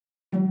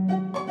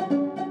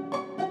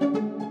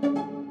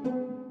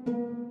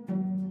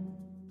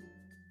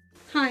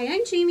Hi,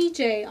 I'm Jamie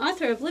J.,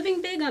 author of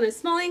Living Big on a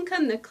Small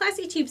Income the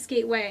Classy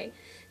Cheapskate Way.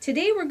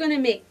 Today we're going to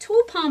make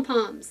tulle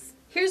pom-poms.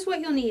 Here's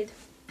what you'll need.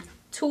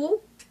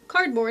 Tulle,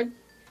 cardboard,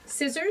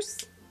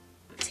 scissors,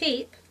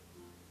 tape,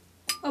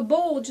 a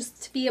bowl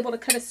just to be able to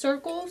cut a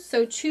circle,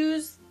 so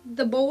choose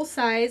the bowl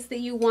size that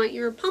you want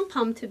your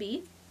pom-pom to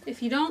be.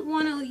 If you don't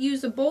want to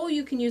use a bowl,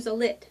 you can use a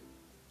lid.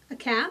 A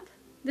cap,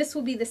 this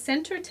will be the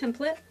center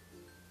template,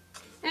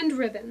 and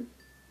ribbon.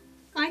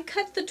 I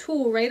cut the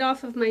tulle right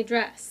off of my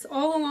dress,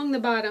 all along the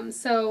bottom,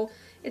 so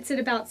it's at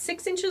about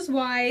 6 inches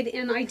wide,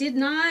 and I did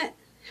not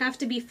have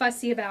to be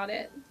fussy about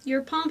it.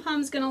 Your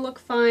pom-pom's going to look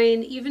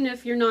fine, even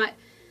if you're not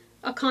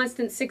a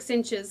constant 6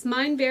 inches.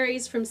 Mine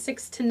varies from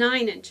 6 to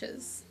 9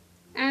 inches.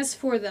 As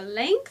for the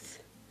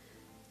length,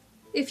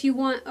 if you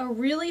want a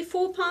really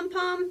full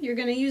pom-pom, you're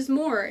going to use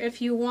more.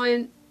 If you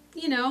want,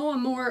 you know, a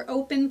more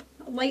open,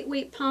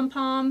 lightweight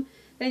pom-pom,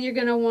 then you're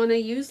going to want to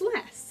use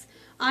less.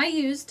 I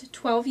used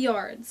 12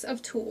 yards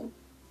of tulle.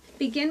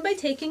 Begin by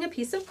taking a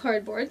piece of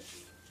cardboard.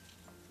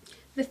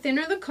 The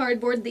thinner the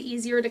cardboard, the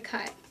easier to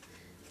cut.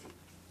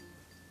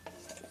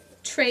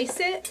 Trace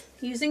it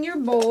using your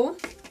bowl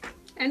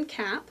and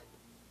cap.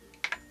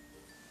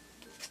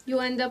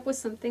 You'll end up with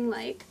something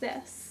like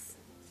this.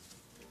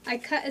 I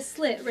cut a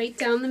slit right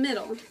down the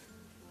middle.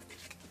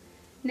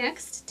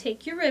 Next,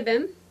 take your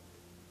ribbon,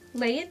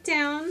 lay it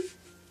down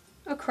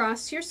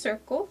across your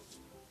circle.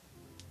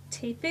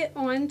 Tape it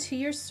onto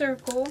your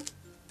circle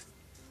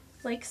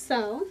like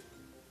so.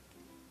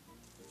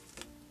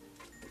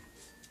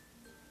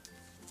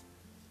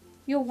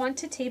 You'll want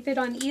to tape it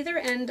on either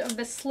end of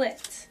the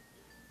slit.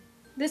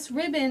 This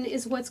ribbon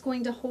is what's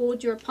going to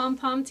hold your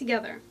pom-pom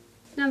together.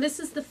 Now this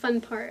is the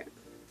fun part.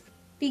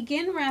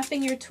 Begin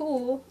wrapping your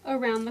tulle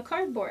around the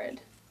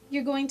cardboard.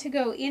 You're going to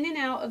go in and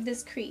out of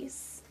this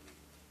crease.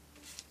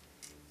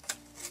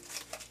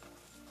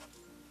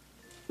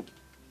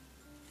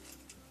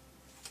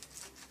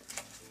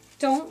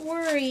 Don't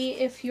worry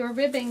if your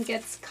ribbon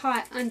gets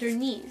caught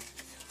underneath.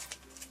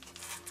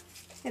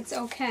 It's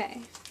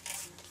okay.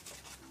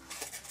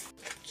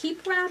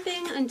 Keep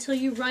wrapping until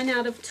you run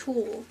out of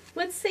tulle.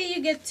 Let's say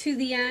you get to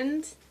the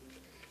end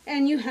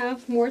and you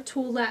have more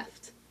tulle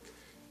left.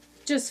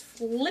 Just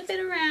flip it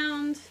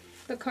around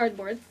the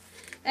cardboard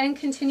and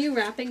continue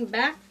wrapping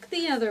back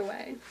the other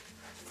way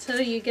till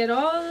you get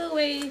all the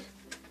way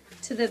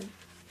to the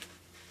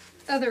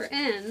other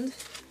end,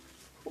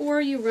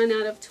 or you run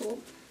out of tulle.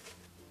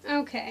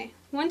 Okay,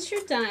 once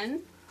you're done,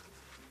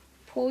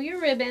 pull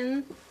your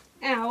ribbon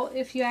out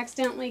if you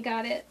accidentally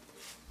got it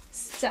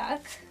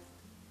stuck.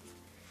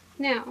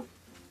 Now,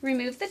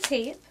 remove the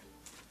tape.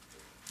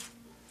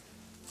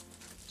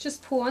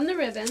 Just pull on the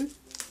ribbon.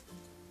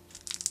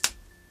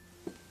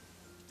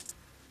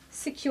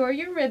 Secure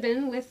your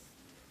ribbon with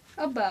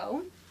a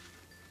bow.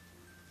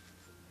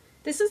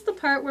 This is the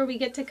part where we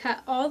get to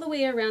cut all the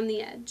way around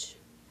the edge.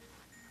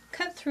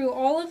 Cut through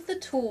all of the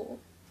tulle.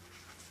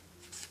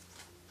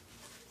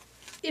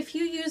 If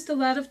you used a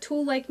lot of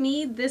tulle like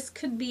me, this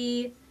could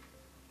be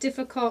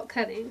difficult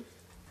cutting.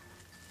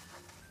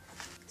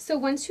 So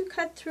once you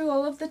cut through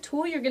all of the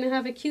tulle, you're going to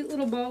have a cute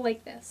little ball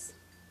like this.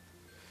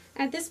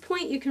 At this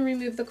point, you can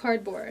remove the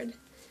cardboard.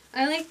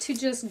 I like to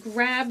just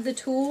grab the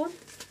tulle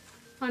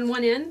on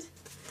one end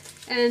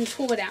and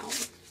pull it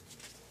out.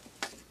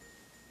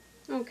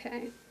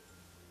 Okay.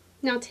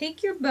 Now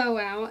take your bow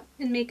out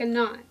and make a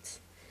knot.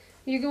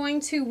 You're going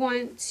to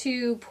want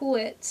to pull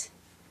it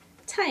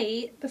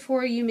tight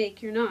before you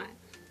make your knot.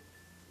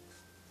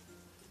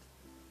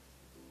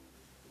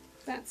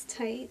 That's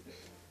tight.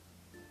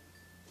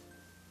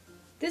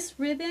 This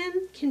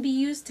ribbon can be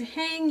used to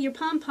hang your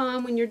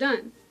pom-pom when you're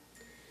done.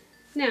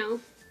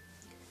 Now,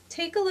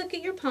 take a look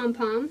at your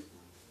pom-pom,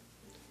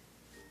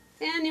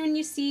 and when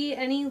you see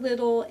any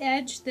little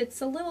edge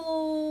that's a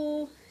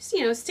little,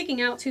 you know,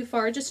 sticking out too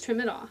far, just trim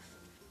it off.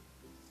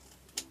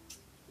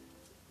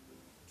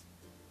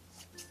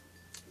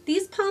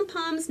 These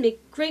pom-poms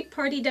make great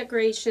party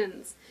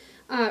decorations.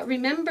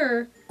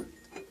 Remember,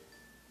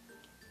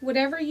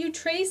 whatever you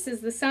trace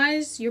is the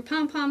size your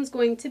pom-pom's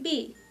going to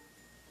be.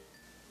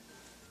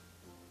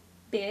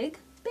 Big,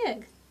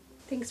 big.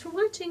 Thanks for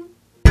watching.